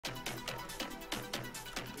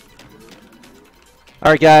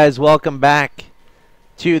All right, guys, welcome back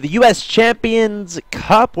to the U.S. Champions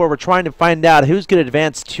Cup, where we're trying to find out who's going to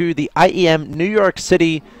advance to the IEM New York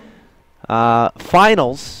City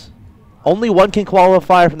finals. Only one can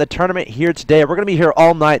qualify from the tournament here today. We're going to be here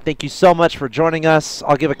all night. Thank you so much for joining us.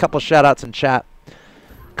 I'll give a couple shout-outs in chat.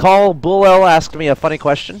 Call Bullell asked me a funny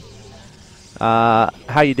question.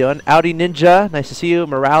 How you doing? Audi Ninja, nice to see you.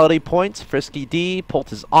 Morality Points, Frisky D,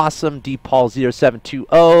 Polt is awesome. D Paul 0720,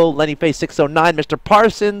 Lenny Face 609, Mr.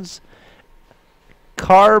 Parsons,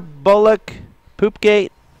 Carbolic,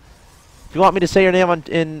 Poopgate. If you want me to say your name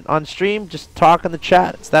on stream, just talk in the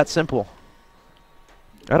chat. It's that simple.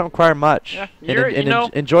 I don't require much. Yeah,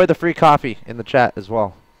 enjoy the free coffee in the chat as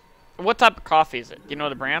well. What type of coffee is it? Do you know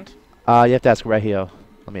the brand? You have to ask Regio.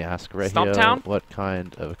 Let me ask Regio. Stumptown? What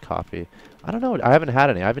kind of coffee? I don't know. I haven't had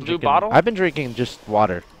any. I've been drinking just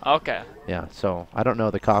water. Okay. Yeah, so I don't know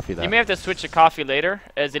the coffee though. You may have to switch to coffee later,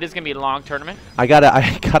 as it is gonna be a long tournament. I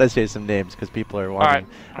gotta say some names because people are wondering.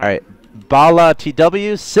 All right. Bala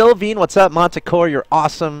TW, Sylvine, what's up? Montecore, you're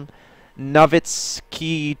awesome.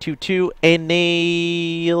 Novitsky 22,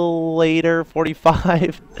 Annihilator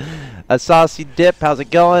 45, a Saucy Dip, how's it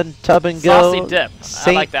going? Tub and Go. Saucy Dip,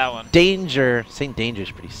 I like that one. Danger, Saint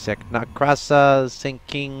Danger's pretty sick. Nakrasa,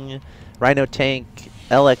 Sinking, Rhino Tank,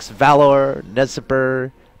 LX Valor,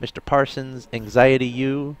 Nezipper, Mr. Parsons, Anxiety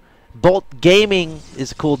U, Bolt Gaming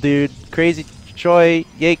is a cool dude. Crazy Troy,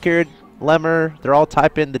 Yakerd, Lemmer, they're all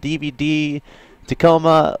typing the DVD,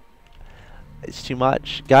 Tacoma. It's too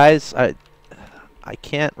much. Guys, I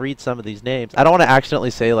can't read some of these names. I don't want to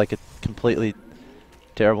accidentally say like a completely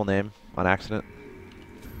terrible name on accident.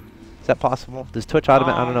 Is that possible? Does Twitch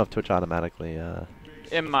automatically? I don't know if Twitch automatically.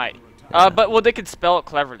 It might. Yeah. But they could spell it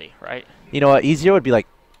cleverly, right? You know what? Easier would be like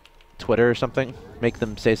Twitter or something. Make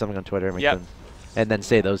them say something on Twitter. Make them, and then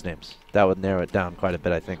say those names. That would narrow it down quite a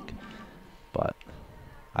bit, I think. But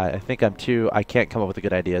I think I can't come up with a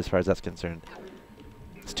good idea as far as that's concerned.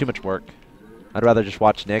 It's too much work. I'd rather just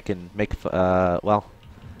watch Nick and make well.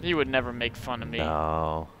 You would never make fun of me.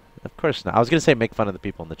 No, of course not. I was gonna say make fun of the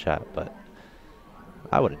people in the chat, but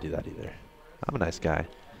I wouldn't do that either. I'm a nice guy.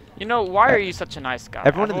 You know, why are you such a nice guy?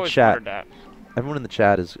 Everyone in the chat. Everyone in the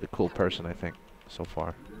chat is a cool person, I think, so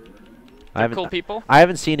far. Cool people? I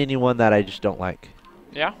haven't seen anyone that I just don't like.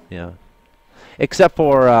 Yeah? Yeah. Except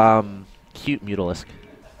for Cute Mutalisk.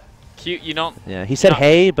 Cute, you don't? Yeah, he said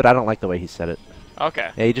hey, but I don't like the way he said it.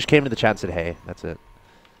 Okay. Yeah, he just came to the chat and said hey. That's it.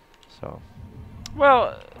 So.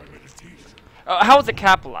 Well, how is it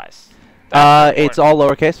capitalized? It's all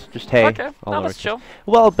lowercase, just hey. Okay, no, that's chill.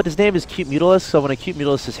 Well, but his name is Cute Mutalisk, so when a Cute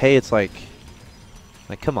Mutalisk says hey, it's like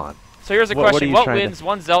come on. So here's a question: what wins,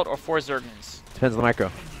 1 Zelt or 4 Zerglings? Depends on the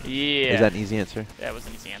micro. Yeah. Is that an easy answer? That was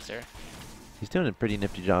an easy answer. He's doing a pretty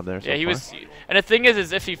nifty job there. Yeah, he was. And the thing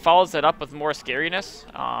is if he follows that up with more scariness,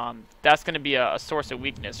 that's going to be a source of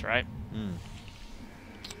weakness, right? Mm.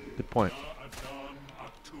 Good point.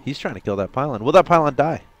 He's trying to kill that pylon. Will that pylon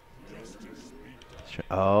die?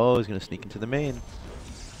 Oh, he's going to sneak into the main.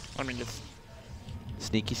 I mean, it's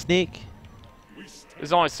sneaky sneak.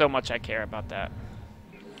 There's only so much I care about that.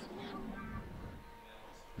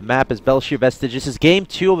 The map is Belshir Vestige. This is game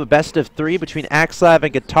 2 of a best of 3 between Axslav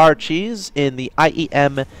and Guitar Cheese in the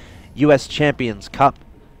IEM US Champions Cup.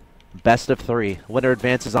 Best of 3. Winner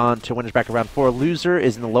advances on to winners bracket round 4. Loser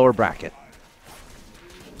is in the lower bracket.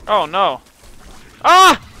 Oh no!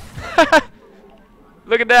 Ah!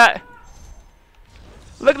 Look at that!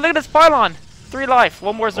 Look at this pylon! 3 life,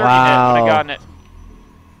 1 more Zergy hit. Would have gotten it.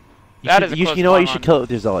 That is a close You know what? You pylon. should kill it with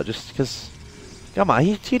your Zealot just because. Come on,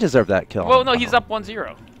 he deserved that kill. Well, no, he's up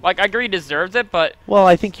 1-0. Like, I agree he deserves it, but. Well,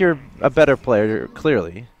 I think you're a better player,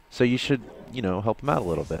 clearly. So you should, help him out a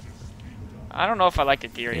little bit. I don't know if I like the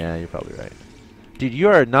theory. Yeah, you're probably right. Dude, you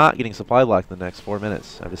are not getting supply blocked in the next 4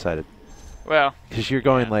 minutes, I've decided. Well. Because you're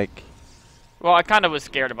going like. Well, I kind of was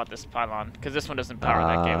scared about this pylon, because this one doesn't power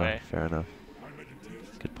that gateway. Fair enough.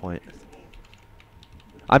 Good point.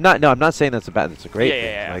 I'm not saying that's a great thing.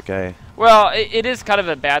 Yeah. Like Well, it is kind of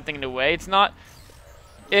a bad thing in a way. It's not.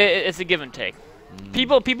 It's a give and take.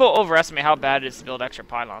 People overestimate how bad it is to build extra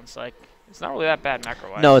pylons. Like, it's not really that bad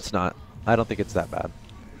macro-wise. No, it's not. I don't think it's that bad.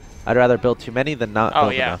 I'd rather build too many than not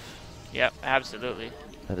build enough. Yep, absolutely.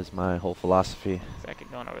 That is my whole philosophy. Second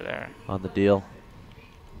going over there. On the deal.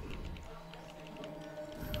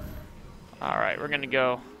 All right, we're gonna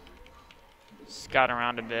go scout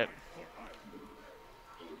around a bit.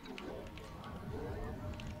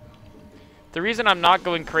 The reason I'm not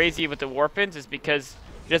going crazy with the Warpins is because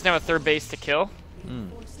he doesn't have a 3rd base to kill.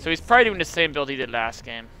 So he's probably doing the same build he did last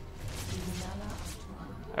game.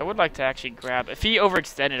 I would like to actually grab. If he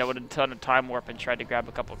overextended, I would have done a time warp and tried to grab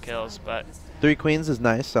a couple kills, but 3 queens is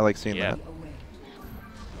nice. I like seeing yeah. that.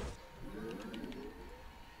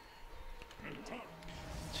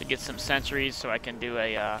 Should get some sentries so I can do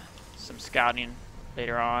a some scouting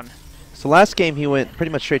later on. So last game he went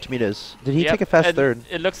pretty much straight to metas. Did he take a fast third?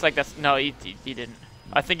 It looks like that's no, he didn't.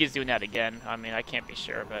 I think he's doing that again. I mean, I can't be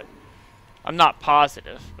sure, but I'm not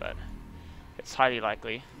positive, but it's highly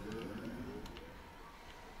likely.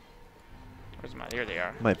 Where's my? Here they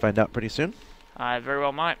are. Might find out pretty soon. I very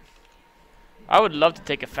well might. I would love to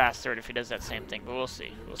take a fast third if he does that same thing, but we'll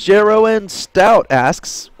see. Jero and Stout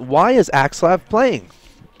asks, why is Axslav playing?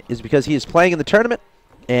 Is it because he is playing in the tournament,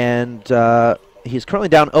 and he's currently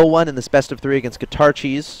down 0-1 in this best of 3 against Guitar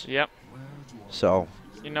Cheese. Yep. So.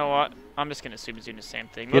 You know what? I'm just going to assume he's doing the same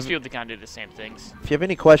thing. Most people kind of do the same things. If you have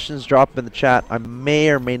any questions, drop them in the chat. I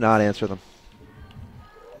may or may not answer them.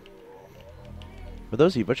 Were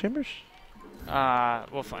those Evo chambers?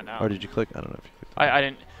 We'll find out. Or did you click? I don't know if you clicked. I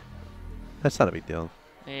didn't. That's not a big deal.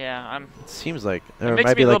 Yeah, It seems like it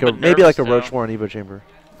might be like maybe like a Roach War and Evo chamber.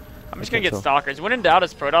 I'm just gonna get stalkers. When in doubt,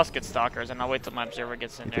 as Protoss get stalkers, and I'll wait till my observer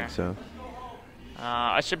gets in there. I think so.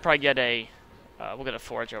 I should probably get a. We'll get a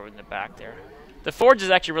forge over in the back there. The forge is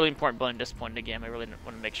actually really important building at this point in the game. I really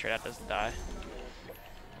want to make sure that doesn't die.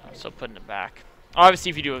 So put in the back.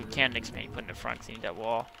 Obviously, if you do a cannon expand, you put in the front because you need that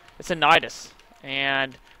wall. It's a Nidus.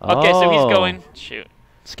 And okay, so he's going. Shoot.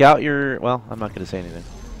 Scout your. Well, I'm not going to say anything.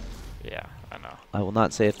 Yeah, I know. I will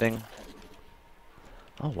not say a thing.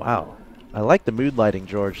 Oh wow, I like the mood lighting,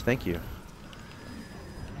 George. Thank you.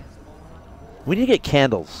 We need to get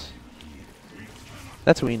candles.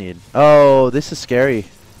 That's what we need. Oh, this is scary.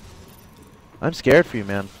 I'm scared for you,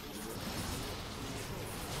 man.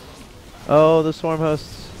 Oh, the swarm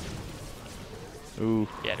hosts. Ooh.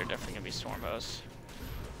 Yeah, they're definitely gonna be swarm hosts.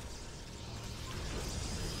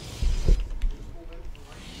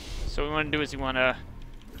 So what we want to do is we want to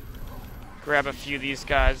grab a few of these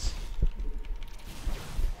guys.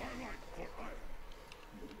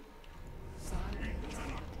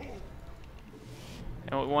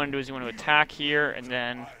 And what we want to do is we want to attack here, and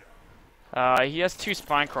then he has 2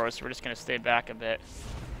 spine crawlers, so we're just going to stay back a bit.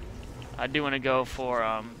 I do want to go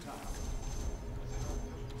for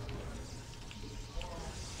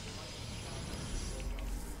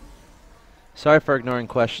Sorry for ignoring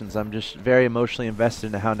questions. I'm just very emotionally invested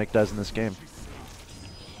into how Nick does in this game.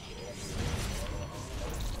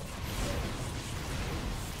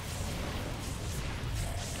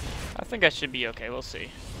 I think I should be okay. We'll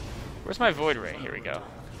see. Where's my void ray? Here we go.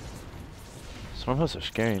 Swarm hosts are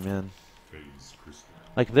scary, man.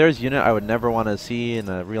 Like, if there's a unit I would never want to see in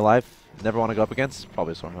real life, never want to go up against,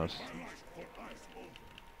 probably a swarm host.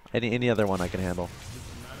 Any other one I can handle.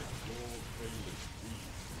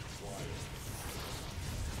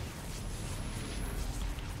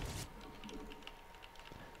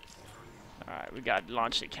 Alright, we got to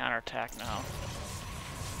launch the counterattack now.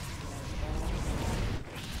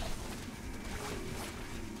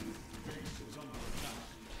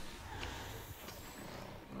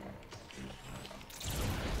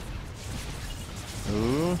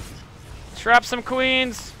 Ooh. Trap some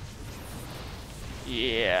queens!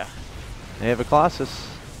 Yeah. They have a Colossus.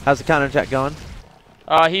 How's the counterattack going?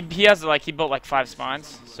 He has he built like 5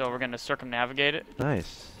 spines, so we're gonna circumnavigate it.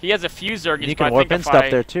 Nice. He has a few Zergies. You can warp in stuff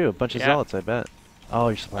there too. A bunch of zealots, I bet. Oh,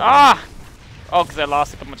 you're smart. Ah! Oh, because I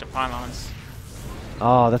lost a bunch of pylons.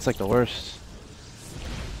 Oh, that's like the worst.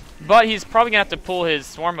 But he's probably gonna have to pull his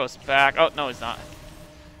Swarmos back. Oh no, he's not.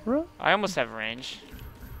 Really? I almost have range.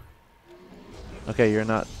 Okay, you're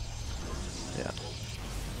not. Yeah.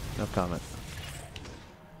 No comment.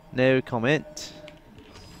 No comment.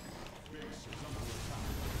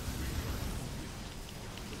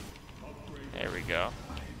 There we go.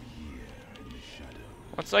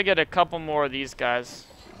 Once I get a couple more of these guys,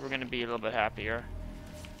 we're going to be a little bit happier.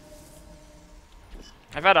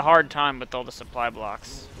 I've had a hard time with all the supply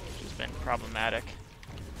blocks, which has been problematic.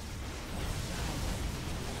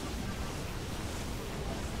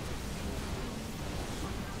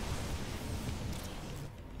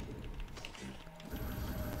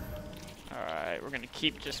 Alright, we're going to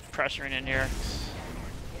keep just pressuring in here.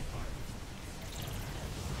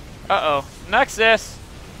 Uh-oh. Nexus!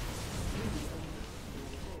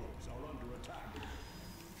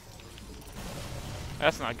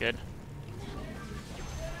 That's not good.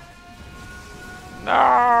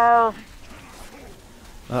 No!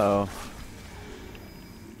 Uh-oh.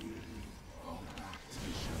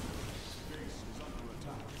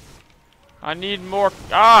 I need more.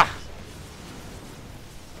 Ah!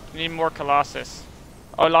 I need more Colossus.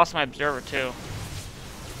 Oh, I lost my observer too.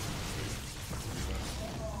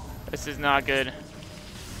 This is not good.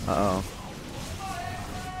 Uh-oh.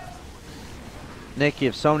 Nick, you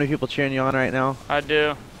have so many people cheering you on right now. I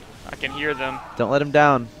do. I can hear them. Don't let him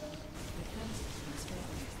down.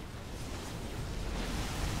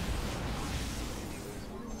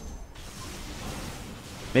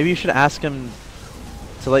 Maybe you should ask him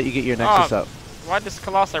to let you get your Nexus up. Why does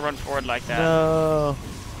Colossi run forward like that? No.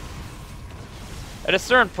 At a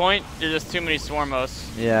certain point, there's just too many Swarmos.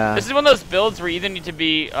 Yeah. This is one of those builds where you either need to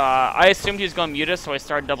be... I assumed he was going to mute us, so I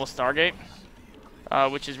started double Stargate.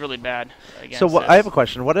 Which is really bad. So I have a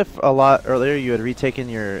question. What if a lot earlier you had retaken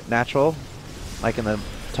your natural, like in the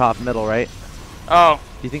top middle, right? Oh.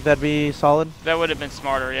 Do you think that'd be solid? That would have been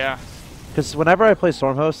smarter, yeah. Because whenever I play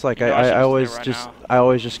Stormhost, like I always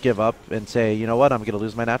just give up and say, you know what, I'm gonna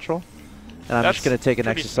lose my natural, and I'm just gonna take a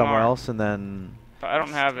Nexus somewhere else and then but I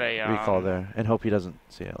don't have a recall there and hope he doesn't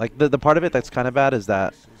see it. Like the part of it that's kind of bad is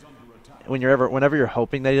that whenever you're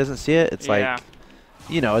hoping that he doesn't see it, it's like,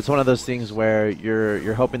 you know, it's one of those things where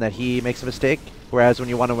you're hoping that he makes a mistake, whereas when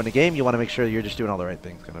you want to win a game, you want to make sure you're just doing all the right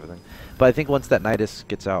things, kind of thing. But I think once that Nidus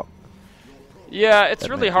gets out, yeah, it's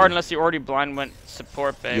really hard unless you already blind went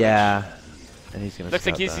support bay. Yeah. And he's gonna looks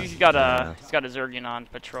like he's got a Zergian on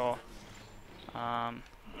patrol. Oh,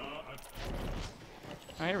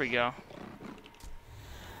 here we go.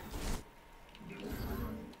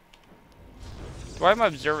 Do I have my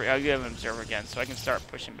observer? Oh, you have an observer again, so I can start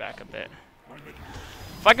pushing back a bit.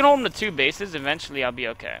 If I can hold him to 2 bases, eventually I'll be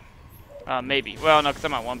okay. Maybe. Well, no, because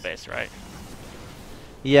I'm on 1 base, right?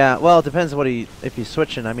 Yeah. Well, it depends if he's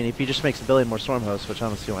switching. I mean, if he just makes a billion more Swarm hosts, which I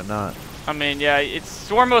don't see why not. I mean, yeah, it's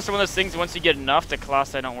Swarmos are one of those things. Once you get enough, the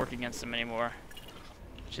Colossi don't work against them anymore,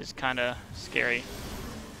 which is kind of scary.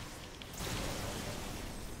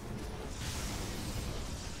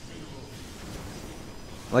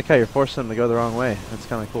 I like how you're forcing them to go the wrong way. That's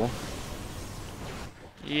kind of cool.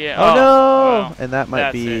 Yeah. Oh, no! Well, and that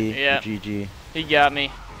might be GG. He got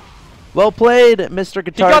me. Well played, Mr.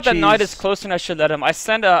 Guitar He got that Cheese. Nidus closer than I should let him. I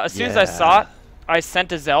sent as soon as I saw it, I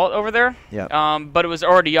sent a Zealot over there. Yeah. But it was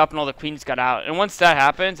already up and all the queens got out. And once that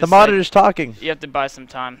happens, the monitor's talking. You have to buy some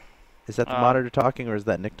time. Is that the monitor talking or is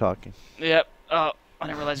that Nick talking? Yep. Oh, I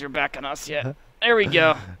didn't realize you were back on us yet. There we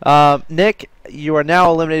go. Nick, you are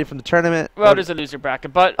now eliminated from the tournament. Well, there's a loser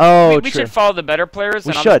bracket, but we should follow the better players,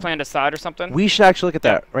 and I'll just plan to side or something. We should actually look at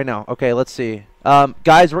that right now. Okay, let's see.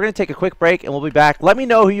 Guys, we're gonna take a quick break, and we'll be back. Let me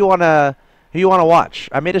know who you wanna watch.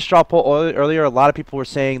 I made a straw poll earlier. A lot of people were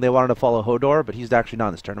saying they wanted to follow Hodor, but he's actually not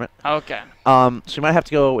in this tournament. Okay. So we might have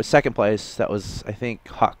to go with second place. That was, I think,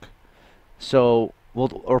 Huck. So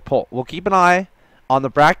we'll keep an eye on the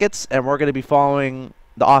brackets, and we're gonna be following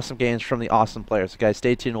the awesome games from the awesome players. So guys,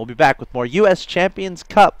 stay tuned. We'll be back with more U.S. Champions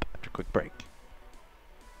Cup after a quick break.